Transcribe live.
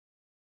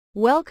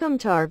Welcome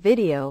to our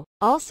video,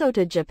 also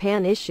to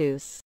Japan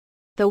issues.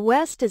 The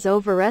West is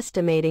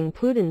overestimating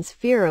Putin's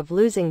fear of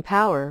losing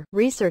power,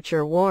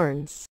 researcher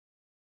warns.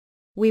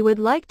 We would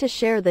like to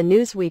share the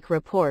Newsweek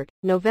report,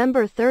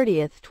 November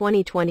 30,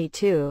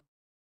 2022.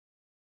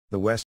 The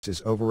West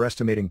is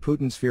overestimating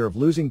Putin's fear of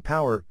losing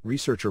power,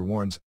 researcher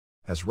warns.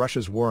 As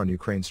Russia's war on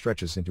Ukraine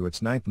stretches into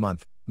its ninth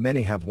month,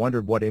 many have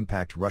wondered what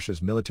impact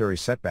Russia's military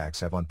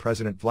setbacks have on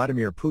President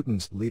Vladimir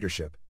Putin's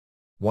leadership.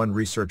 One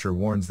researcher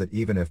warns that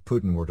even if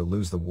Putin were to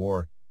lose the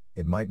war,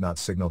 it might not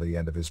signal the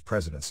end of his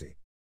presidency.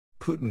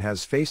 Putin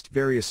has faced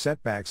various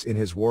setbacks in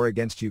his war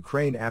against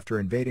Ukraine after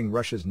invading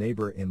Russia's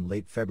neighbor in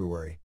late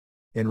February.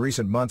 In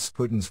recent months,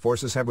 Putin's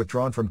forces have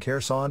withdrawn from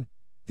Kherson,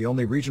 the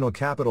only regional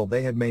capital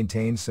they had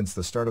maintained since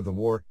the start of the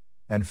war,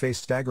 and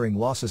faced staggering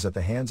losses at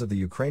the hands of the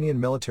Ukrainian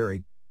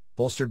military,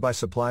 bolstered by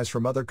supplies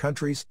from other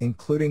countries,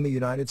 including the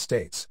United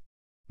States.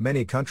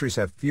 Many countries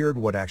have feared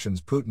what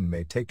actions Putin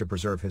may take to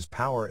preserve his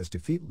power as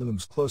defeat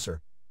looms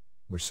closer,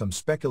 which some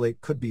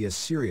speculate could be as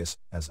serious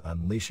as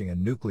unleashing a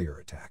nuclear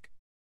attack.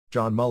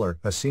 John Mueller,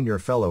 a senior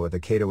fellow at the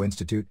Cato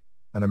Institute,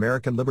 an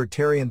American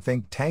libertarian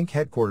think tank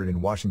headquartered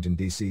in Washington,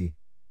 D.C.,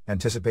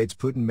 anticipates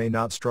Putin may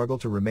not struggle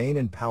to remain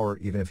in power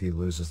even if he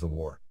loses the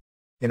war.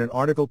 In an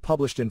article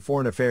published in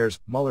Foreign Affairs,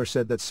 Mueller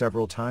said that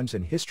several times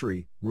in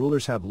history,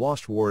 rulers have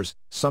lost wars,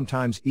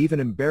 sometimes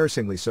even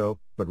embarrassingly so,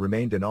 but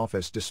remained in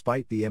office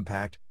despite the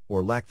impact,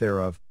 or lack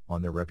thereof,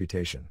 on their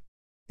reputation.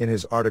 In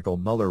his article,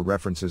 Mueller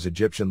references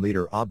Egyptian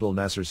leader Abdel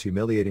Nasser's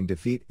humiliating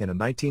defeat in a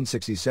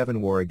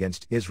 1967 war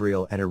against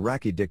Israel and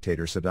Iraqi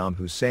dictator Saddam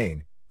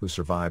Hussein, who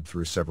survived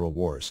through several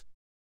wars.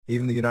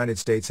 Even the United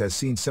States has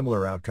seen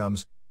similar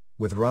outcomes,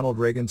 with Ronald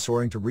Reagan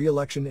soaring to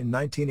re-election in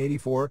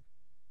 1984,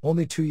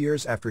 only 2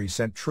 years after he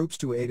sent troops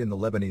to aid in the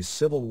Lebanese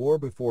civil war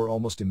before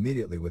almost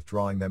immediately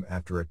withdrawing them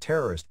after a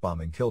terrorist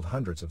bombing killed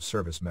hundreds of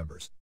service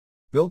members.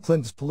 Bill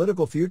Clinton's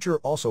political future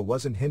also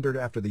wasn't hindered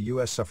after the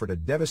U.S. suffered a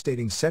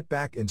devastating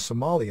setback in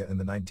Somalia in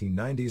the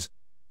 1990s,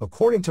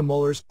 according to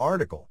Mueller's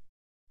article.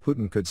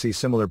 Putin could see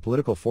similar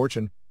political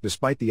fortune,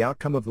 despite the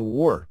outcome of the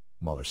war,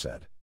 Mueller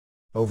said.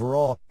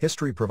 Overall,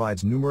 history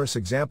provides numerous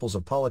examples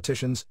of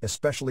politicians,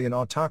 especially in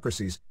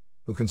autocracies,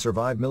 who can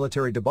survive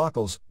military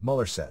debacles,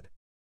 Mueller said.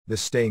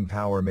 This staying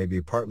power may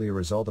be partly a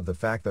result of the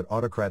fact that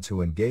autocrats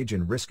who engage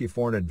in risky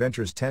foreign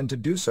adventures tend to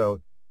do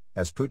so,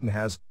 as Putin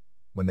has,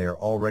 when they are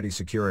already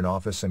secure in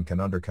office and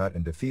can undercut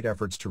and defeat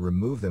efforts to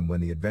remove them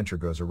when the adventure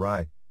goes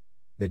awry.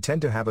 They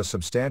tend to have a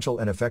substantial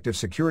and effective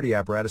security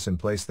apparatus in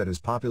place that is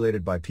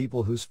populated by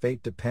people whose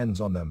fate depends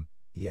on them,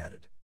 he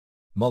added.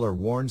 Mueller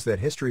warns that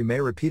history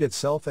may repeat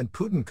itself and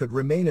Putin could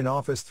remain in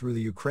office through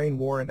the Ukraine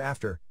war and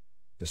after,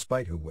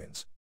 despite who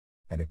wins.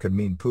 And it could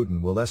mean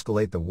Putin will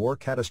escalate the war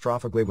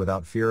catastrophically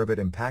without fear of it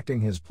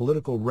impacting his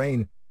political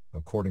reign,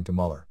 according to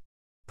Mueller.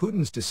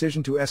 Putin's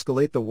decision to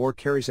escalate the war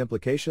carries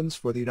implications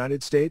for the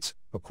United States,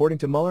 according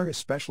to Mueller,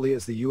 especially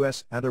as the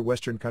U.S. and other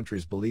Western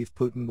countries believe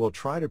Putin will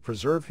try to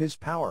preserve his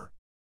power.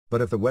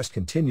 But if the West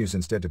continues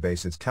instead to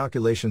base its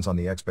calculations on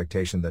the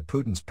expectation that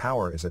Putin's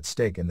power is at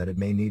stake and that it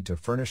may need to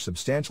furnish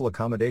substantial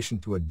accommodation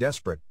to a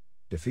desperate,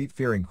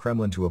 defeat-fearing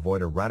Kremlin to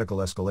avoid a radical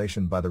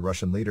escalation by the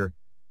Russian leader,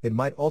 it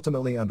might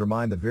ultimately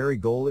undermine the very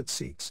goal it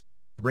seeks,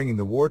 bringing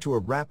the war to a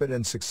rapid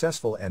and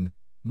successful end,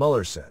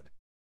 Mueller said.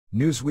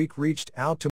 Newsweek reached out to